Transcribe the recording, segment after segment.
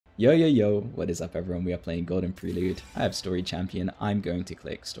Yo, yo, yo, what is up everyone? We are playing Golden Prelude. I have Storied Champion. I'm going to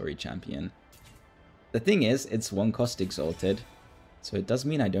click Storied Champion. The thing is, it's one cost Exalted, so it does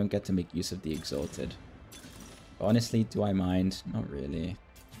mean I don't get to make use of the Exalted. But honestly, do I mind? Not really.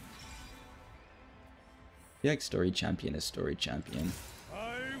 I feel like Storied Champion is Storied Champion.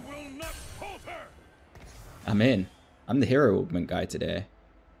 I will not falter. I'm in. I'm the hero augment guy today.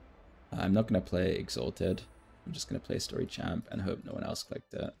 I'm not going to play Exalted. I'm just going to play Storied Champ and hope no one else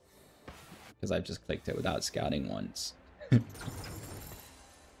clicked it. Because I've just clicked it without scouting once.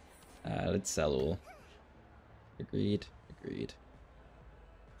 Let's sell all. Agreed. Agreed.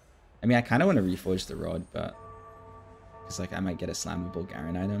 I mean, I kind of want to reforge the rod, but... because like, I might get a slammable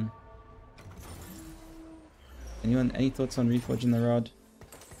Garen item. Anyone, any thoughts on reforging the rod?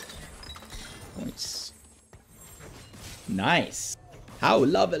 Nice. Nice! How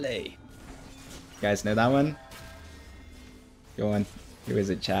lovely! You guys know that one? Go on. Who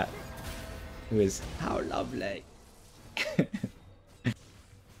is it, chat? Who is how lovely?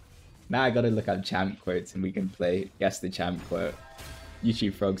 Now I gotta look up champ quotes and we can play guess the champ quote.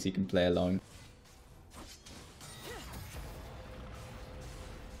 YouTube frogs, you can play along.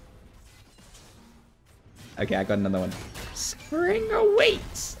 Okay, I got another one. Spring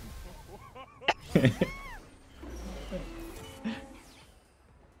awaits! I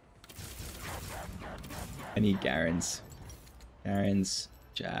need Garen's. Garen's,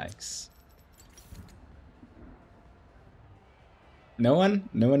 Jax. No one?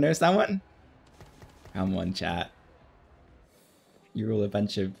 No one knows that one? Come on, chat. You're all a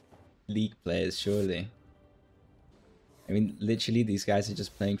bunch of League players, surely. I mean, literally, these guys are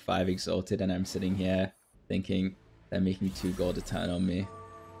just playing 5 Exalted and I'm sitting here thinking they're making 2 gold a turn on me.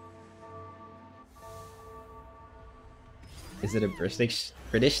 Is it a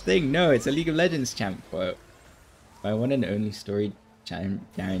British thing? No, it's a League of Legends champ quote. My one and only Storied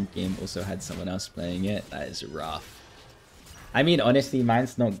Garen game also had someone else playing it. That is rough. I mean, honestly,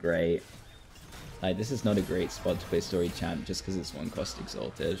 mine's not great. Like, this is not a great spot to play Storied Champ just because it's one cost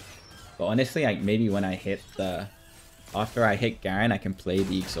Exalted. But honestly, like, maybe when I hit the... after I hit Garen, I can play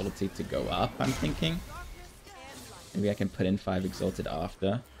the Exalted to go up, I'm thinking. Maybe I can put in 5 Exalted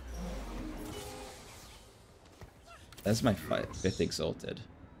after. That's my 5th Exalted.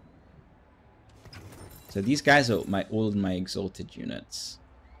 So these guys are all my Exalted units.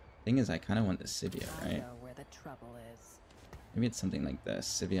 Thing is, I kind of want the Sivir, right? Maybe it's something like this.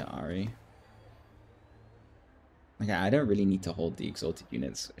 Sivir Ari. Okay, I don't really need to hold the Exalted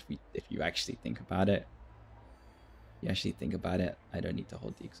units if you actually think about it. If you actually think about it, I don't need to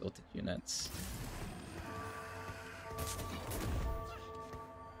hold the Exalted units.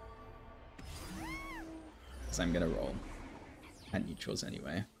 Because I'm gonna roll at neutrals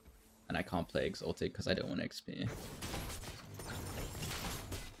anyway. And I can't play Exalted because I don't want XP.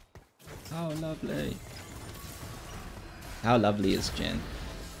 How lovely. How lovely is Jin?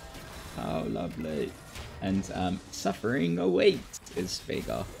 How lovely. And suffering awaits is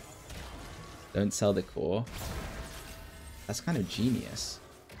Vega. Don't sell the core. That's kind of genius.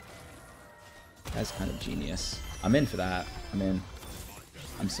 That's kind of genius. I'm in for that. I'm in.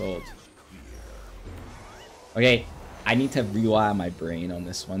 I'm sold. Okay, I need to rewire my brain on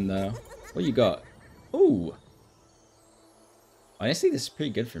this one though. What you got? Ooh. Honestly, this is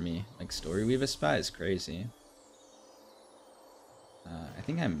pretty good for me. Like, Story Weaver Spat is crazy. I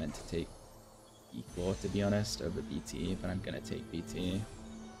think I meant to take Inkborn, to be honest, over BT, but I'm gonna take BT.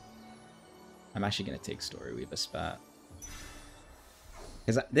 I'm actually gonna take Story Weaver Spat.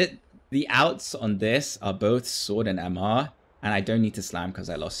 Because the outs on this are both Sword and MR, and I don't need to slam because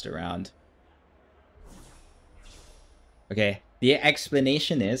I lost a round. Okay, the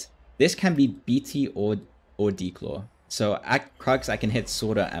explanation is, this can be BT or Declaw. So at Crux, I can hit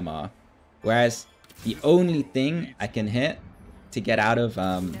Sword or MR. Whereas the only thing I can hit to get out of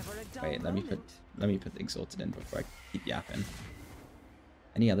wait, let me put the Exalted in before I keep yapping.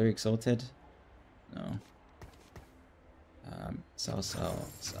 Any other Exalted? No. Sell.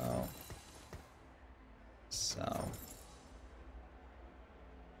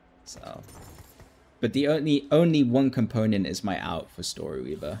 But the only one component is my out for Story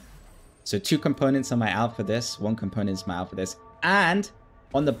Weaver. So 2 components are my out for this, 1 component is my out for this. And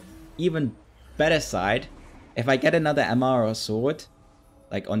on the even better side, if I get another MR or sword,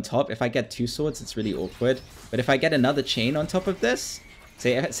 like on top, if I get 2 swords, it's really awkward. But if I get another chain on top of this,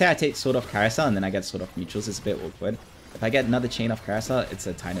 say I take sword off carousel and then I get sword off neutrals, it's a bit awkward. If I get another chain off carousel, it's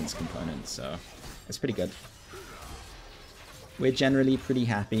a Titan's component, so it's pretty good. We're generally pretty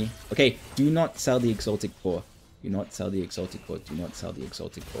happy. Okay, do not sell the Exalted Core. Do not sell the Exalted Core. Do not sell the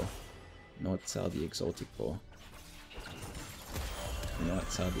Exalted Core. Do not sell the Exalted Core. Do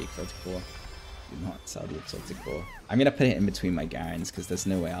not sell the exotic core. Do not sell the exotic core. I'm gonna put it in between my Garens because there's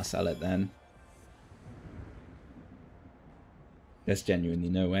no way I'll sell it then. There's genuinely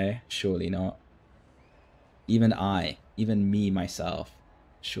no way. Surely not. Even me myself,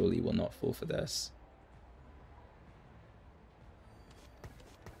 surely will not fall for this.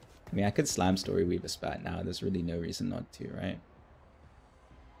 I mean, I could slam Story Weaver spat now. There's really no reason not to, right?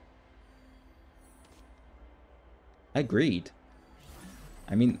 Agreed.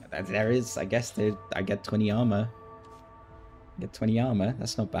 I mean, there is, I guess, I get 20 armor. I get 20 armor.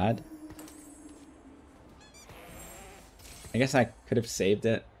 That's not bad. I guess I could have saved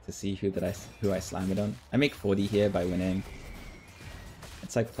it to see who I slam it on. I make 40 here by winning.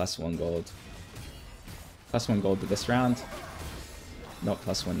 It's like +1 gold. +1 gold to this round. Not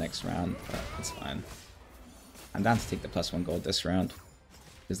 +1 next round, but it's fine. I'm down to take the +1 gold this round.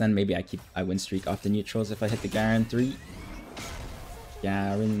 Because then maybe I win streak after neutrals if I hit the Garen 3.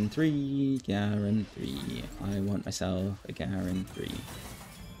 Garen 3, Garen 3. I want myself a Garen 3.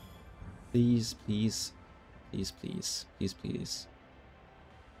 Please, please. Please, please. Please, please.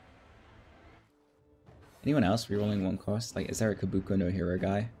 Anyone else rerolling 1 cost? Like, is there a Kabuko no hero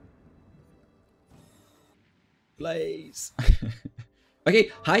guy? Blaze!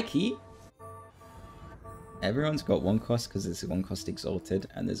 Okay, high key. Everyone's got 1 cost because it's 1 cost exalted,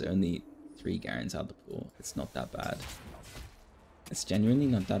 and there's only 3 Garens out the pool. It's not that bad. It's genuinely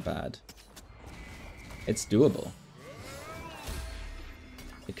not that bad. It's doable.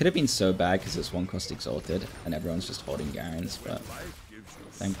 It could have been so bad because it's 1 cost exalted and everyone's just holding Garens, but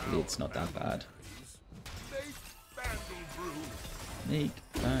thankfully it's not that bad. Make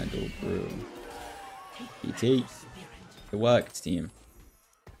Vandal Brew. PT. It worked, team.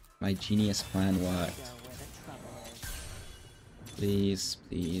 My genius plan worked. Please,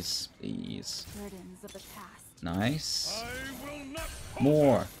 please, please. Nice.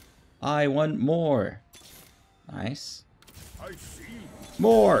 More. I want more. Nice.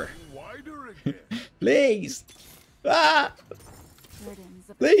 More. Please. Ah.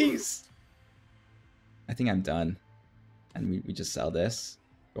 Please. I think I'm done. And we just sell this.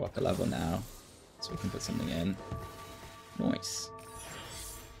 Go up a level now. So we can put something in. Nice.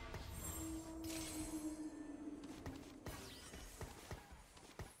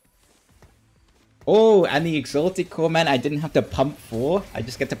 Oh, and the Exalted Core, man. I didn't have to pump 4. I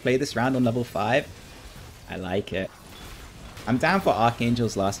just get to play this round on level 5. I like it. I'm down for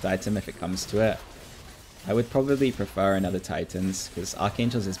Archangel's last item if it comes to it. I would probably prefer another Titans, because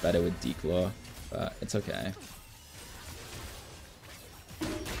Archangel's is better with Declaw, but it's okay.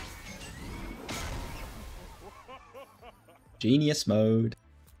 Genius mode.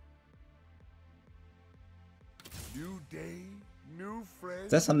 New day, new friends.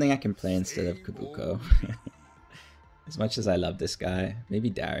 Is that something I can play instead of Kabuko? As much as I love this guy,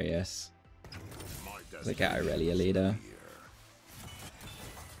 maybe Darius. Like an Aurelia leader.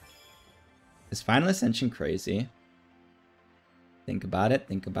 Is Final Ascension crazy? Think about it,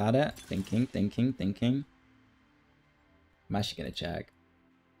 think about it. Thinking, thinking, thinking. I'm actually gonna check.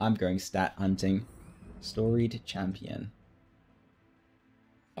 I'm going stat hunting. Storied champion.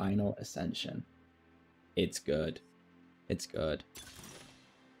 Final Ascension. It's good. It's good.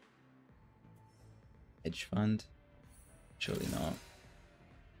 Hedge fund? Surely not.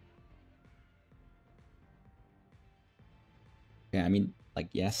 Yeah, I mean, like,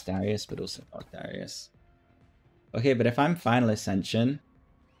 yes, Darius, but also not Darius. Okay, but if I'm Final Ascension,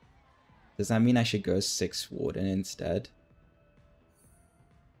 does that mean I should go 6 Warden instead?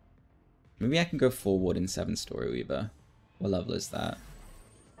 Maybe I can go 4 Warden, 7 Story Weaver. What level is that?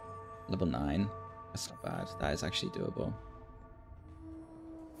 Level 9. That's not bad. That is actually doable.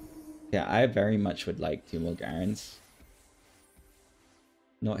 Yeah, I very much would like 2 more Garens.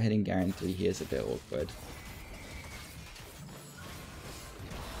 Not hitting Garen 3 here is a bit awkward.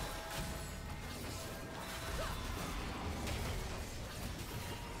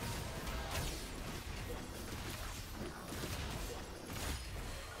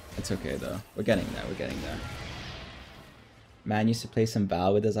 It's okay though. We're getting there, we're getting there. Man used to play some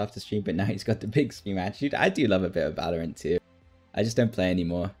Val with us after stream, but now he's got the big stream attitude. I do love a bit of Valorant too. I just don't play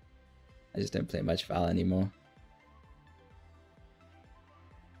anymore. I just don't play much Val anymore.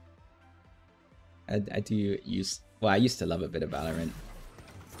 I do use... Well, I used to love a bit of Valorant.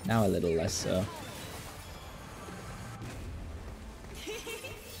 Now a little less so.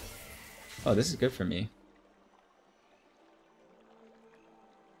 Oh, this is good for me.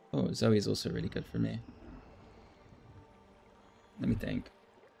 Oh, Zoe's also really good for me. Let me think.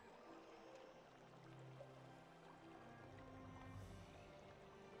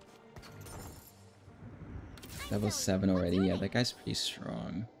 I'm Level 7 already. Yeah, that guy's pretty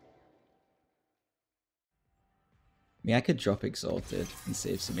strong. I mean, I could drop Exalted and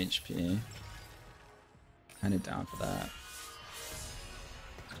save some HP. Kind of down for that.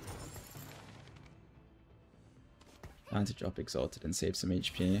 Down to drop Exalted and save some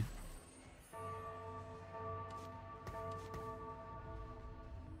HP.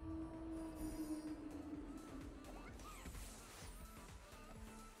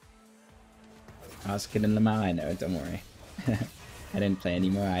 I was kidding Lamar, I know, don't worry. I didn't play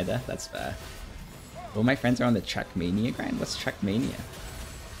anymore either, that's fair. All my friends are on the Trackmania grind? What's Trackmania?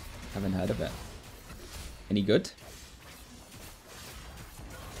 Haven't heard of it. Any good?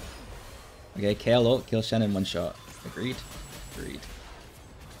 Okay, Kale ult, kill Shen in one shot. Agreed? Agreed.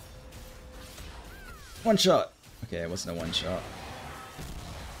 One shot! Okay, it wasn't a one shot.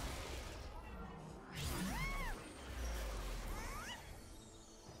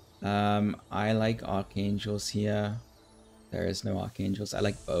 I like Archangels here. There is no Archangels. I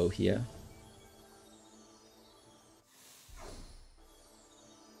like Bow here.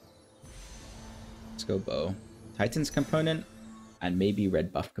 Let's go Bow. Titans component and maybe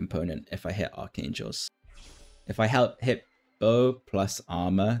red buff component if I hit Archangels. If I hit Bow plus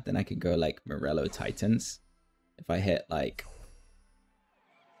armor, then I could go like Morello Titans. If I hit like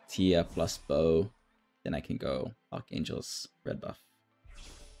Tia plus Bow, then I can go Archangels red buff.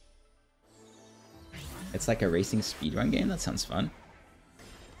 It's like a racing speedrun game? That sounds fun.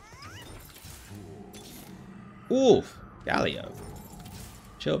 Ooh! Galio.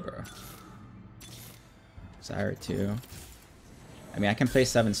 Chill, bro. Zyra 2. I mean, I can play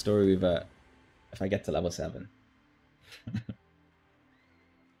 7 Story Weaver if I get to level 7.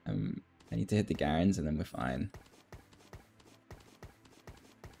 I need to hit the Garens and then we're fine.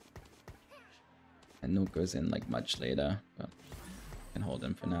 And Note goes in like much later, but I can hold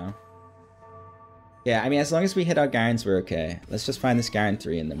him for now. Yeah, I mean, as long as we hit our Garens, we're okay. Let's just find this Garen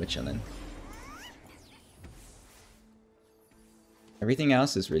 3 and then we're chilling. Everything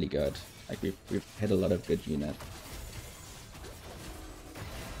else is really good. Like, we've hit a lot of good unit.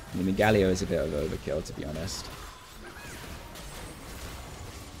 I mean, the Galio is a bit of overkill, to be honest.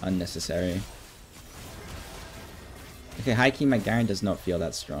 Unnecessary. Okay, high-key, my Garen does not feel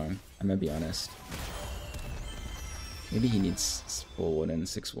that strong. I'm gonna be honest. Maybe he needs 4 Warden,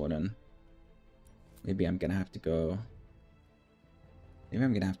 6 Warden. Maybe I'm gonna have to go... Maybe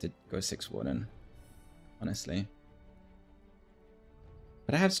I'm gonna have to go 6 Warden. Honestly.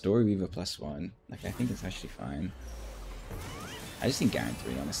 But I have Story Weaver +1. Like, I think it's actually fine. I just need Garen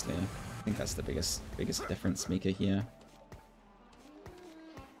 3, honestly. I think that's the biggest difference maker here.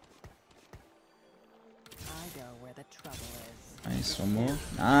 I know where the trouble is. Nice, one more.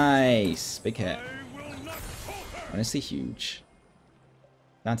 Nice! Big hit. Honestly, huge.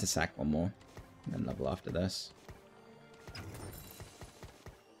 Down to sack one more. And then level after this.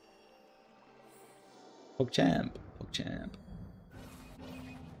 PogChamp. PogChamp.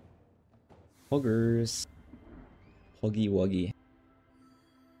 Hoggers. Hoggy Woggy.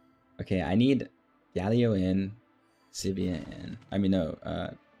 Okay, I need Galio in. Sivia in. I mean, no,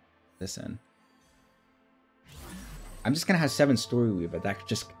 this in. I'm just gonna have 7 Story Weaver.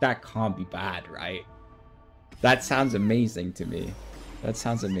 That can't be bad, right? That sounds amazing to me. That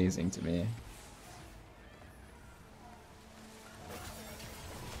sounds amazing to me.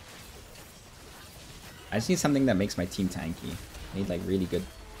 I just need something that makes my team tanky. I need like really good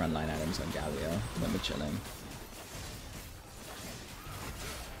frontline items on Galio, and then we're chilling.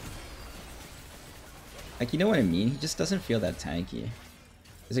 Like, you know what I mean? He just doesn't feel that tanky.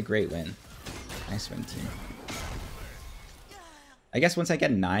 It's a great win. Nice win, team. I guess once I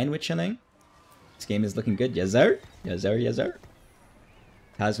get 9, we're chilling. This game is looking good. Yes, sir. Yes, sir. Yes, sir.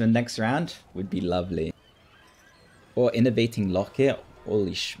 Talisman next round would be lovely. Or innovating locket.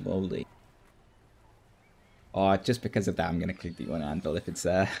 Holy schmoly. Oh, just because of that, I'm gonna click the one anvil if it's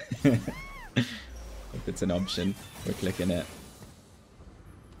if it's an option. We're clicking it.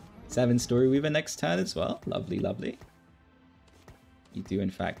 7 Story Weaver next turn as well. Lovely, lovely. You do in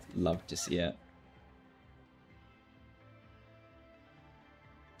fact love to see it.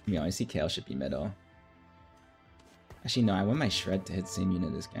 I mean, honestly, Kale should be middle. Actually, no, I want my Shred to hit the same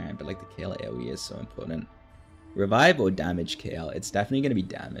unit as Garen, but like the Kale AoE is so important. Revive or damage Kale? It's definitely gonna be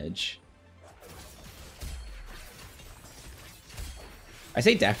damage. I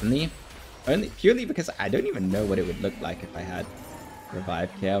say definitely, only purely because I don't even know what it would look like if I had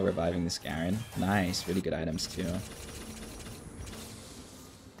Revive Kale reviving this Garen. Nice, really good items too.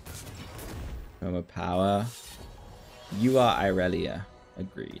 Chroma Power. You are Irelia.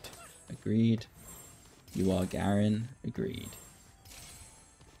 Agreed. Agreed. You are Garen. Agreed.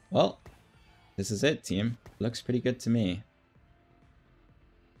 Well, This is it, team. Looks pretty good to me.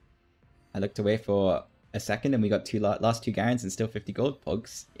 I looked away for a second and we got last two Garens and still 50 gold.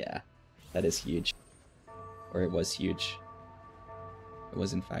 Pogs. Yeah, that is huge. Or it was huge. It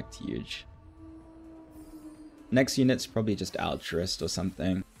was in fact huge. Next unit's probably just Altruist or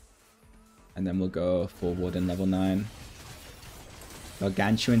something. And then we'll go full Warden level 9.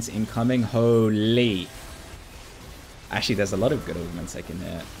 Gargantuan's incoming. Holy. Actually, there's a lot of good augments I can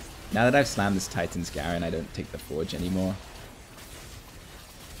hit. Now that I've slammed this Titan's Garen, I don't take the Forge anymore.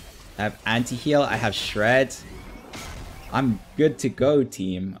 I have Anti-Heal. I have Shred. I'm good to go,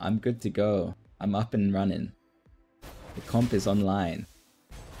 team. I'm good to go. I'm up and running. The comp is online.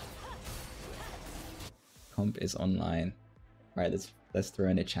 Comp is online. Alright, let's throw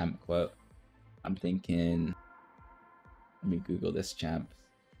in a champ quote. I'm thinking... Let me Google this champ.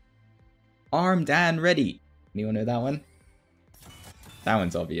 Armed and ready. Anyone know that one? That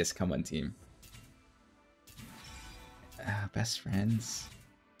one's obvious. Come on, team. Best friends.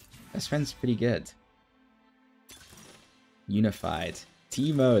 Best friends pretty good. Unified.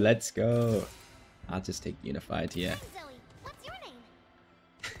 Teemo, let's go. I'll just take Unified here. Zoe, what's your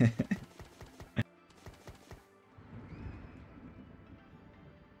name?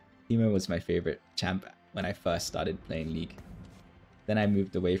 Teemo was my favorite champ when I first started playing League. Then I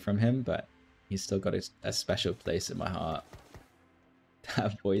moved away from him, but he's still got a special place in my heart.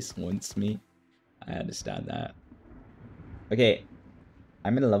 That voice haunts me. I understand that. Okay,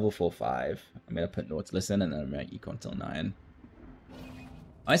 I'm in a level 4-5. I'm going to put Nautilus in and then I'm going to Econ till 9.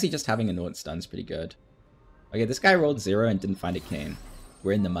 Honestly, just having a Naut stun's pretty good. Okay, this guy rolled 0 and didn't find a cane.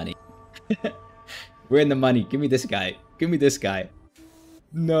 We're in the money. We're in the money. Give me this guy. Give me this guy.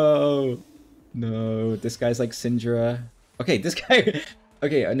 No. No, this guy's like Syndra. Okay, this guy...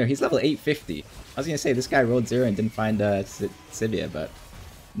 Okay, no, he's level 850. I was gonna say, this guy rolled 0 and didn't find Sivir, but...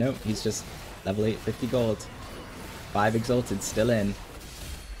 No, he's just level 850 gold. 5 Exalted still in.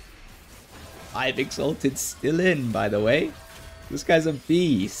 5 Exalted still in, by the way. This guy's a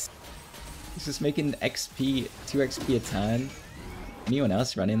beast. He's just making XP, 2 XP a turn. Anyone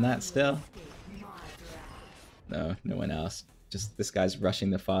else running that still? No, no one else. Just this guy's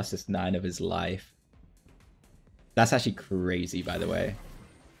rushing the fastest 9 of his life. That's actually crazy, by the way.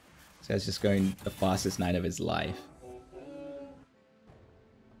 This guy's just going the fastest 9 of his life.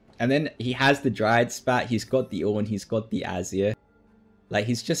 And then he has the Dryad spat, he's got the Ornn, he's got the Azir. Like,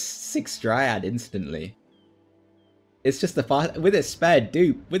 he's just 6 Dryad instantly. It's just the fast... With a spare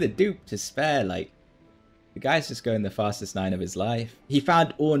dupe. With a dupe to spare, like... The guy's just going the fastest 9 of his life. He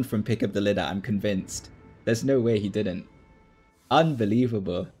found Ornn from Pick Up the Litter, I'm convinced. There's no way he didn't.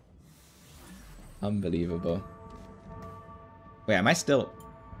 Unbelievable. Unbelievable. Wait, am I still...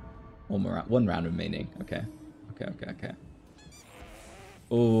 One round remaining. Okay. Okay.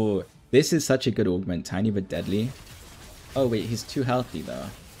 Oh, this is such a good augment. Tiny but deadly. Oh, wait, he's too healthy, though.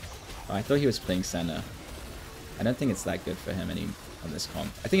 Oh, I thought he was playing Senna. I don't think it's that good for him on this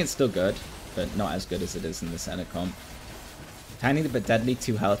comp. I think it's still good, but not as good as it is in the Senna comp. Tiny but deadly,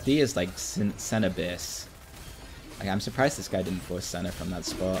 too healthy is like Senna Biss. Like, I'm surprised this guy didn't force Senna from that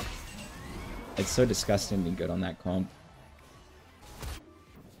spot. It's so disgustingly good on that comp.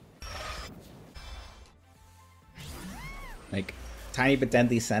 Like, Tiny but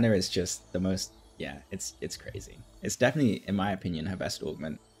Deadly Senna is just the most... Yeah, it's crazy. It's definitely, in my opinion, her best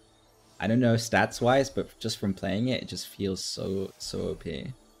augment. I don't know stats-wise, but just from playing it, it just feels so OP.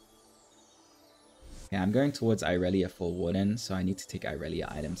 Yeah, I'm going towards Irelia for Warden, so I need to take Irelia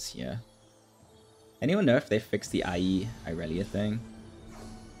items here. Anyone know if they fixed the IE Irelia thing?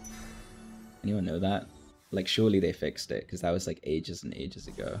 Anyone know that? Like, surely they fixed it, because that was like ages and ages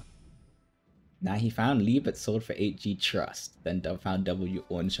ago. Now he found Lee but sold for 8G Trust, then found W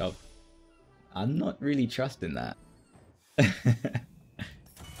Ornn Shop. I'm not really trusting that.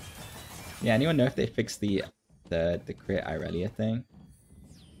 Yeah, anyone know if they fixed the crit Irelia thing?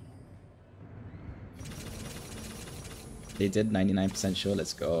 They did 99% sure,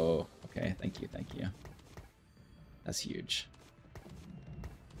 let's go. Okay, thank you. That's huge.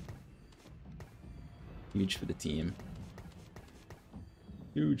 Huge for the team.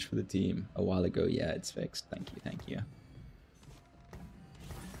 Huge for the team. A while ago, yeah, it's fixed. Thank you.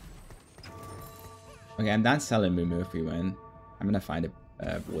 Okay, I'm down selling Mumu if we win. I'm gonna find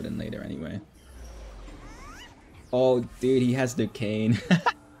a Warden later anyway. Oh, dude, he has no cane.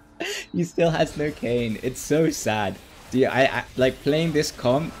 He still has no cane. It's so sad. Dude, I like playing this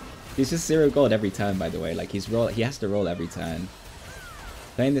comp. He's just 0 gold every turn, by the way. Like, he has to roll every turn.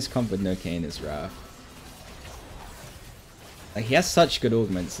 Playing this comp with no cane is rough. Like, he has such good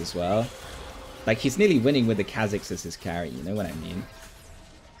augments as well. Like, he's nearly winning with the Kha'Zix as his carry, you know what I mean?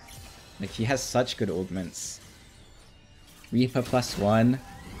 Like, he has such good augments. Reaper +1.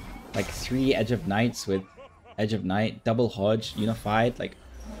 Like, 3 Edge of Knights with Edge of Night. Double Hodge, Unified. Like,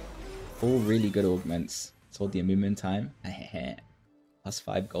 all really good augments. Sold the Amumu in time.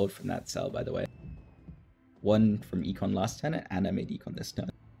 +5 gold from that sell, by the way. 1 from Econ last turn, and I made Econ this turn.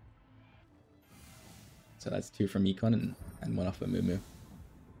 So that's 2 from Econ and 1 off Amumu.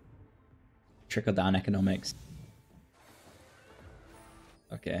 Trickle down economics.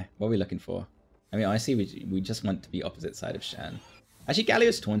 Okay, what are we looking for? I mean, honestly, we just want to be opposite side of Shen. Actually,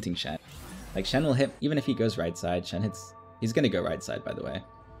 Galio's taunting Shen. Like, Shen will hit, even if he goes right side, Shen hits... He's gonna go right side, by the way.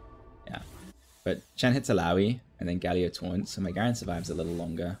 Yeah. But Shen hits Alawi, and then Galio taunts, so my Garen survives a little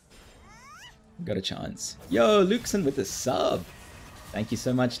longer. Got a chance. Yo, Luxon with the sub! Thank you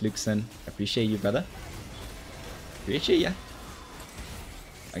so much, Luxon. Appreciate you, brother. Appreciate ya.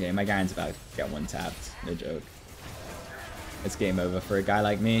 Okay, my Garen's about to get one tapped. No joke. It's game over for a guy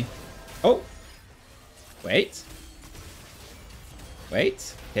like me. Oh! Wait.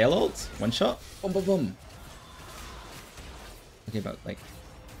 Wait. Tail ult. One shot. Boom, boom, boom. Okay, but like...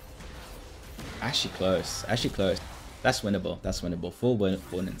 Actually close. Actually close. That's winnable. That's winnable. Full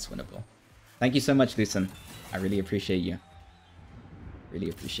opponent's winnable. Thank you so much, Lucen. I really appreciate you. Really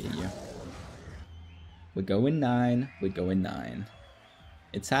appreciate you. We're going 9. We're going 9.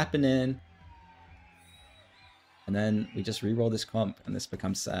 It's happening. And then we just re-roll this comp and this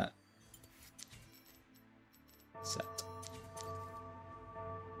becomes set. Set.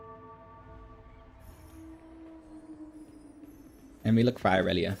 And we look for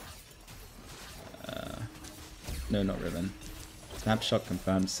Irelia. No, not Riven. Snapshot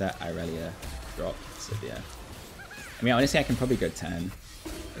confirmed, set, Irelia, drop, Sivir. I mean, honestly, I can probably go 10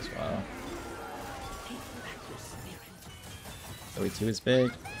 as well. OE2 is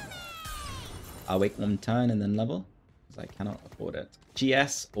big. I'll wait 1 turn and then level, because I cannot afford it.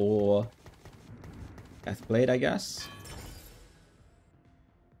 GS or Deathblade, I guess.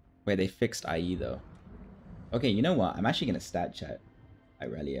 Wait, they fixed IE though. Okay, you know what? I'm actually going to stat check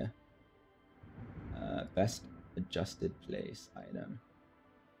Irelia. Best adjusted place item.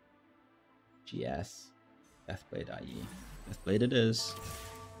 GS. Deathblade IE. Deathblade it is.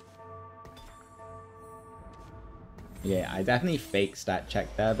 Yeah, I definitely fake stat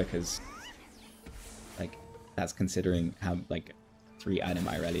check there because, like, that's considering how, like, 3 item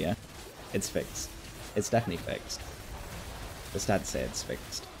Irelia. It's fixed. It's definitely fixed. The stats say it's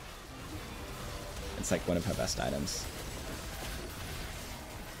fixed. It's like one of her best items.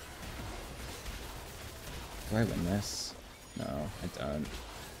 Do I win this? No, I don't.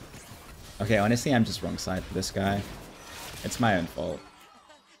 Okay, honestly, I'm just wrong side for this guy. It's my own fault.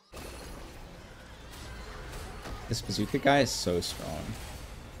 This bazooka guy is so strong.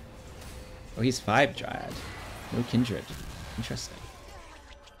 Oh, he's 5 Dryad. No Kindred. Interesting.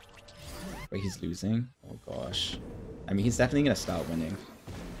 Wait, he's losing? Oh gosh. I mean, he's definitely gonna start winning.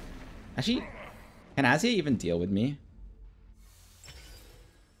 Actually, can Azia even deal with me?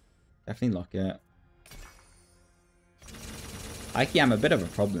 Definitely lock it. Ike, I'm a bit of a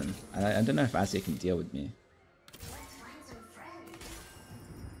problem. I don't know if Azia can deal with me.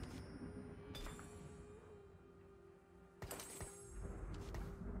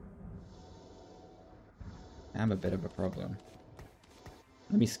 I'm a bit of a problem.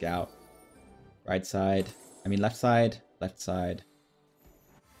 Let me scout. Right side. I mean left side. Left side.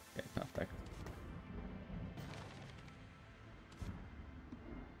 Okay, perfect.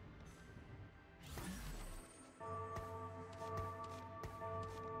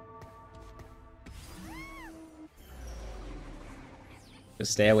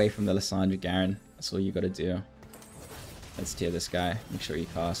 Just stay away from the Lissandra Garen. That's all you gotta do. Let's tier this guy. Make sure he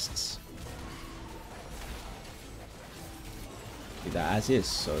casts. Dude, that Azia is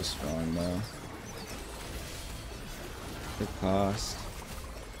so strong though. Good cast.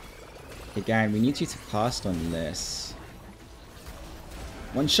 Hey Garen, we need you to cast on this.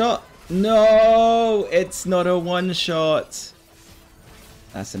 One shot! No! It's not a one shot!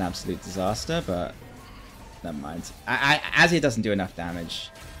 That's an absolute disaster, but never mind. Azia doesn't do enough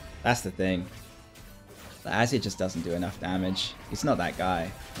damage. That's the thing. Azia just doesn't do enough damage. He's not that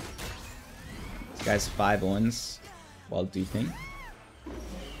guy. This guy's 5 ons while duping.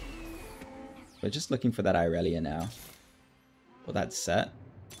 We're just looking for that Irelia now. Well, that's set.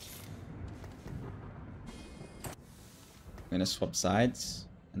 I'm gonna swap sides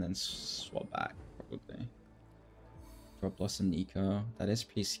and then swap back, probably. Drop Blossom Nico. That is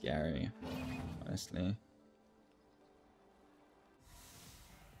pretty scary, honestly.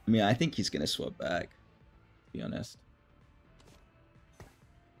 I mean, I think he's gonna swap back, to be honest.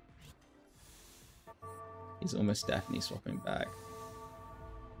 He's almost definitely swapping back.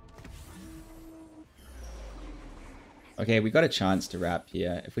 Okay, we got a chance to wrap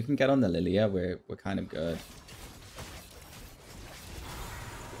here. If we can get on the Lilia, we're kind of good.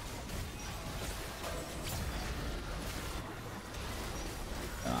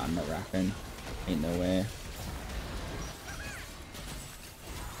 Oh, I'm not wrapping. Ain't no way.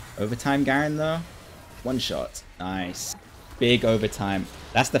 Overtime Garen though? One shot. Nice. Big overtime.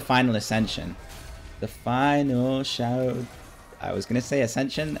 That's the final Ascension. The final show. I was gonna say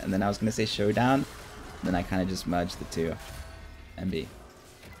Ascension, and then I was gonna say Showdown. Then I kind of just merged the two. MB.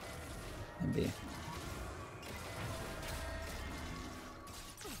 MB.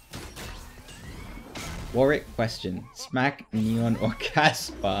 Warwick question. Smack, Neon, or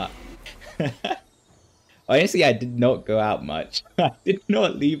Caspar? Honestly, I did not go out much. I did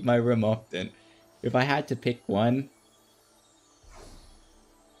not leave my room often. If I had to pick one...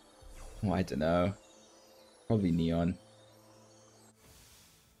 Oh, I don't know. Probably Neon.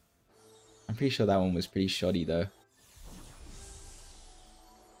 I'm pretty sure that one was pretty shoddy though.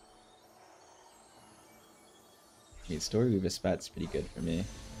 Okay, Story Weaver Spat's pretty good for me.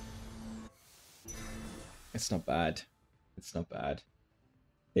 It's not bad. It's not bad.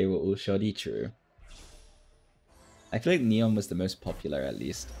 They were all shoddy, true. I feel like Neon was the most popular at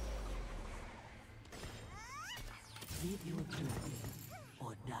least.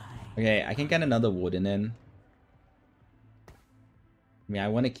 Okay, I can get another Warden in. I mean, I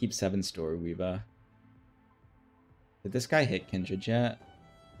want to keep 7 Story Weaver. Did this guy hit Kindred yet?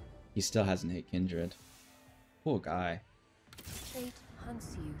 He still hasn't hit Kindred. Poor guy. Fate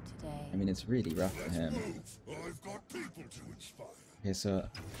hunts you today. I mean, it's really rough for him. I've got people to inspire. Okay, so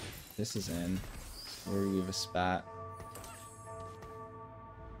this is in. Story Weaver Spat.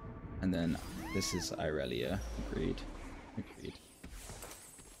 And then this is Irelia. Agreed. Agreed.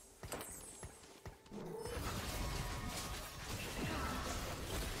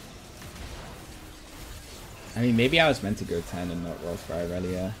 I mean, maybe I was meant to go 10 and not roll for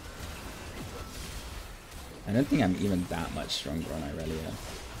Irelia. I don't think I'm even that much stronger on Irelia,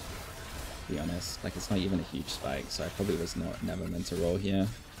 to be honest. Like, it's not even a huge spike, so I probably was never meant to roll here.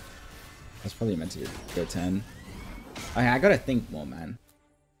 I was probably meant to go 10. Okay, I gotta think more, man.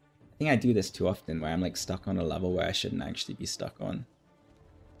 I think I do this too often, where I'm like stuck on a level where I shouldn't actually be stuck on.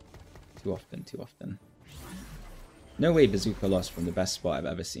 Too often, too often. No way Bazooka lost from the best spot I've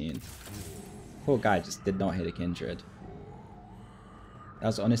ever seen. Poor guy just did not hit a Kindred. That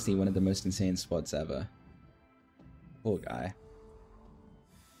was honestly one of the most insane spots ever. Poor guy.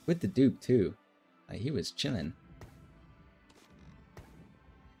 With the dupe too. Like, he was chilling.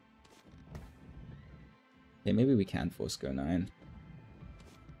 Yeah, maybe we can force go 9.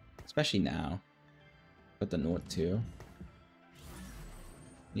 Especially now. Got the Nort too.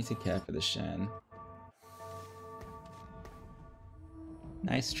 Need to care for the Shen.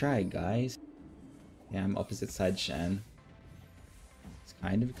 Nice try, guys. Yeah, I'm opposite side Shen. It's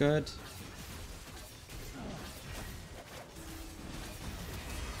kind of good.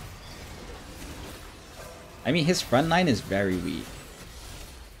 I mean, his front line is very weak.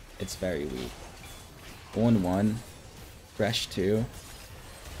 It's very weak. Born 1. Fresh 2.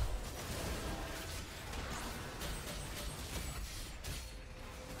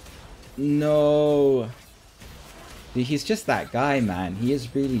 No. Dude, he's just that guy, man. He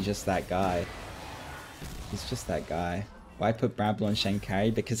is really just that guy. He's just that guy. Why put Bramble on Shen carry?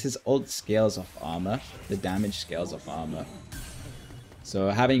 Because his ult scales off armor. The damage scales off armor. So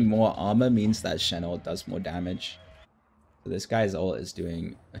having more armor means that Shen ult does more damage. So this guy's ult is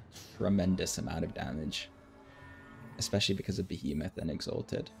doing a tremendous amount of damage. Especially because of Behemoth and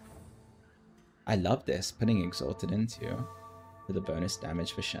Exalted. I love this, putting Exalted into for the bonus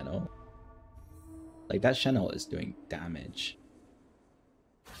damage for Shen ult. Like, that Shen ult is doing damage.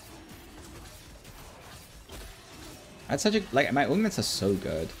 That's such a... Like, my augments are so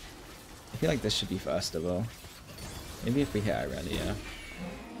good. I feel like this should be first of all. Maybe if we hit Irelia.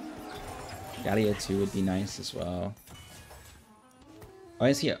 Gallia 2 would be nice as well.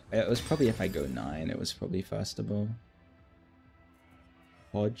 Honestly, it was probably if I go 9, it was probably first of all.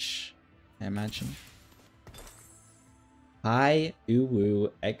 Hodge, I imagine. Hi,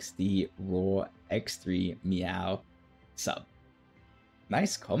 Uwu, XD, Raw, X3, Meow. Sub.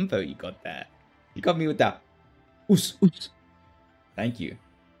 Nice combo you got there. You got me with that. Oos, oos. Thank you.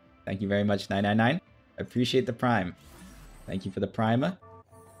 Thank you very much, 999. Appreciate the prime. Thank you for the primer.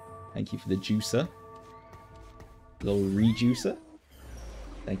 Thank you for the juicer. Little rejuicer.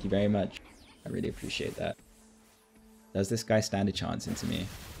 Thank you very much. I really appreciate that. Does this guy stand a chance into me?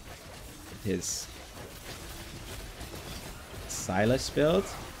 With his Silas build?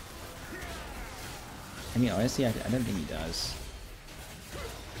 I mean, honestly, I don't think he does.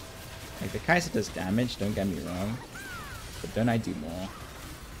 Like, the Kaiser does damage, don't get me wrong. But don't I do more?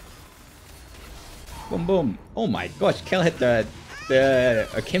 Boom, boom. Oh my gosh, Kel hit the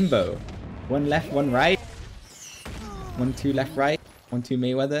akimbo. One left, one right. 1-2 left, right. 1-2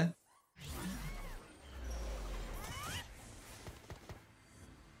 Mayweather.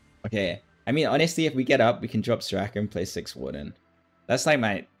 Okay. I mean, honestly, if we get up, we can drop Soraka and play 6 Warden. That's like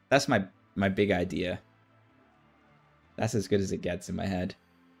my big idea. That's as good as it gets in my head.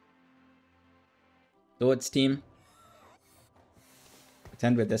 Thoughts, team?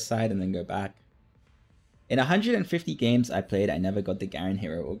 Pretend we're this side and then go back. In 150 games I played, I never got the Garen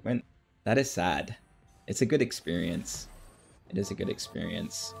hero augment. That is sad. It's a good experience. It is a good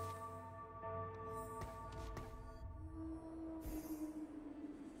experience.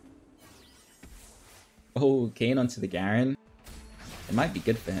 Oh, Kane onto the Garen. It might be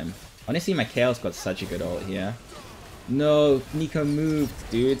good for him. Honestly, my Kale's got such a good ult here. No, Nico moved,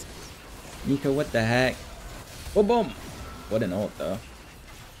 dude. Nico, what the heck? Boom, boom. What an ult, though.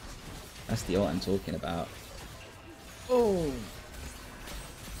 That's the ult I'm talking about. Oh.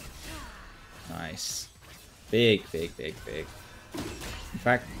 Nice. Big, big, big, big. In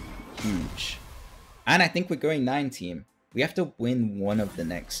fact, huge. And I think we're going 9 team. We have to win one of the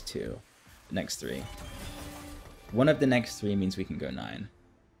next 2. The next 3. One of the next 3 means we can go 9.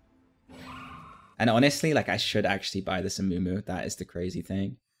 And honestly, like, I should actually buy this Amumu. That is the crazy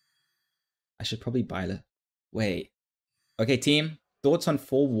thing. I should probably buy the... Wait. Okay, team. Thoughts on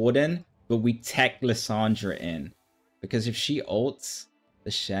 4 Warden, but we tech Lissandra in. Because if she ults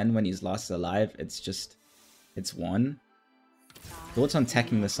the Shen when he's last alive, it's just... It's 1. Thoughts on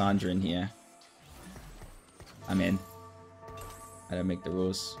teching Lissandra in here? I'm in. I don't make the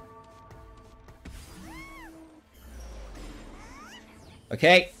rules.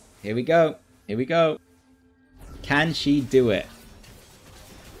 Okay, here we go. Here we go. Can she do it?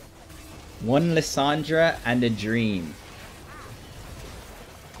 1 Lissandra and a dream.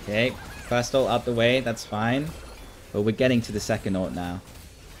 Okay, first ult out the way, that's fine. But we're getting to the second ult now.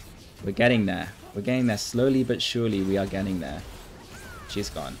 We're getting there. We're getting there slowly but surely. We are getting there. She's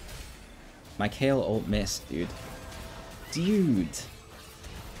gone. My Kale ult missed, dude. Dude.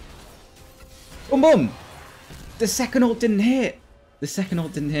 Boom, boom. The second ult didn't hit. The second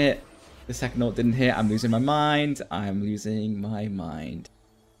ult didn't hit. The second ult didn't hit. I'm losing my mind. I'm losing my mind.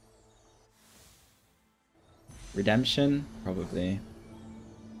 Redemption? Probably.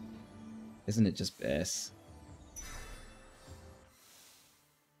 Isn't it just this?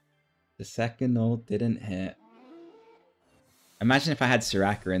 The second ult didn't hit. Imagine if I had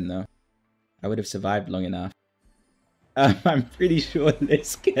Soraka in though. I would have survived long enough. I'm pretty sure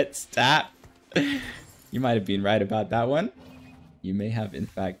this gets tapped. You might have been right about that one. You may have in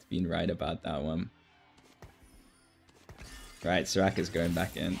fact been right about that one. Right, Soraka's going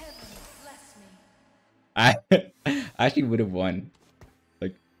back in. I actually would have won.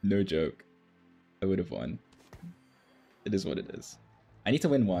 Like, no joke. I would have won. It is what it is. I need to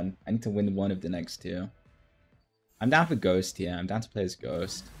win 1. I need to win 1 of the next 2. I'm down for Ghost here. I'm down to play as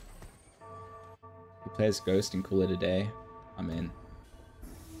Ghost. We play as Ghost and call it a day. I'm in.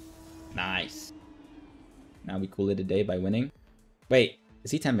 Nice. Now we call it a day by winning. Wait,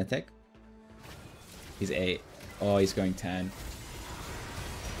 is he 10 mythic? He's 8. Oh, he's going 10.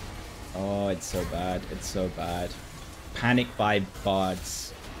 Oh, it's so bad. It's so bad. Panic by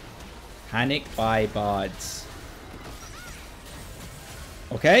bards. Panic by bards.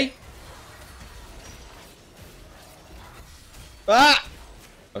 Okay. Ah!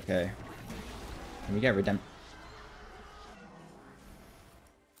 Okay. Can we get redemption?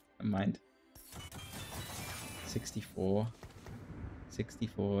 Never mind. 64.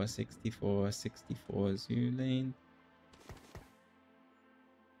 64, 64, 64, zoo lane.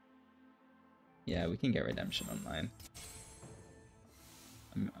 Yeah, we can get redemption online.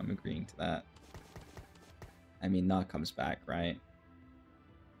 I'm agreeing to that. I mean, Nah comes back, right?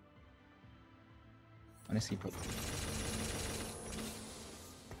 Honestly, probably.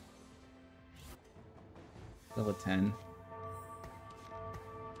 Level 10.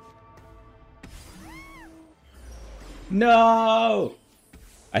 No!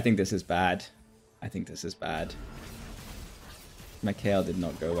 I think this is bad. I think this is bad. My Kale did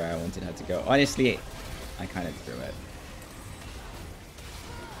not go where I wanted her to go. Honestly, I kind of threw it.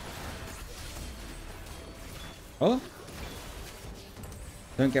 Oh!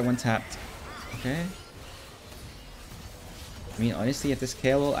 Don't get one tapped. Okay. I mean, honestly, if this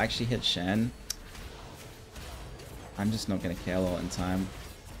Kale will actually hit Shen, I'm just not going to Kale ult in time.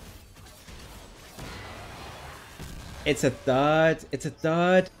 It's a third. It's a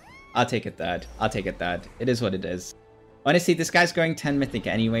third. I'll take a third. I'll take a third. It is what it is. Honestly, this guy's going 10 mythic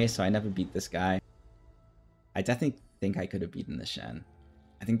anyway, so I never beat this guy. I definitely think I could have beaten the Shen.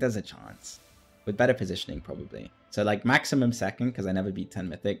 I think there's a chance. With better positioning, probably. So, like, maximum second, because I never beat 10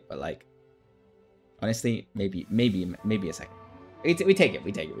 Mythic, but, like, honestly, maybe a second. We take it.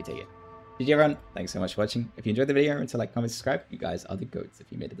 GG everyone, thanks so much for watching. If you enjoyed the video, remember to like, comment, subscribe. You guys are the goats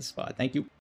if you made it this far. Thank you.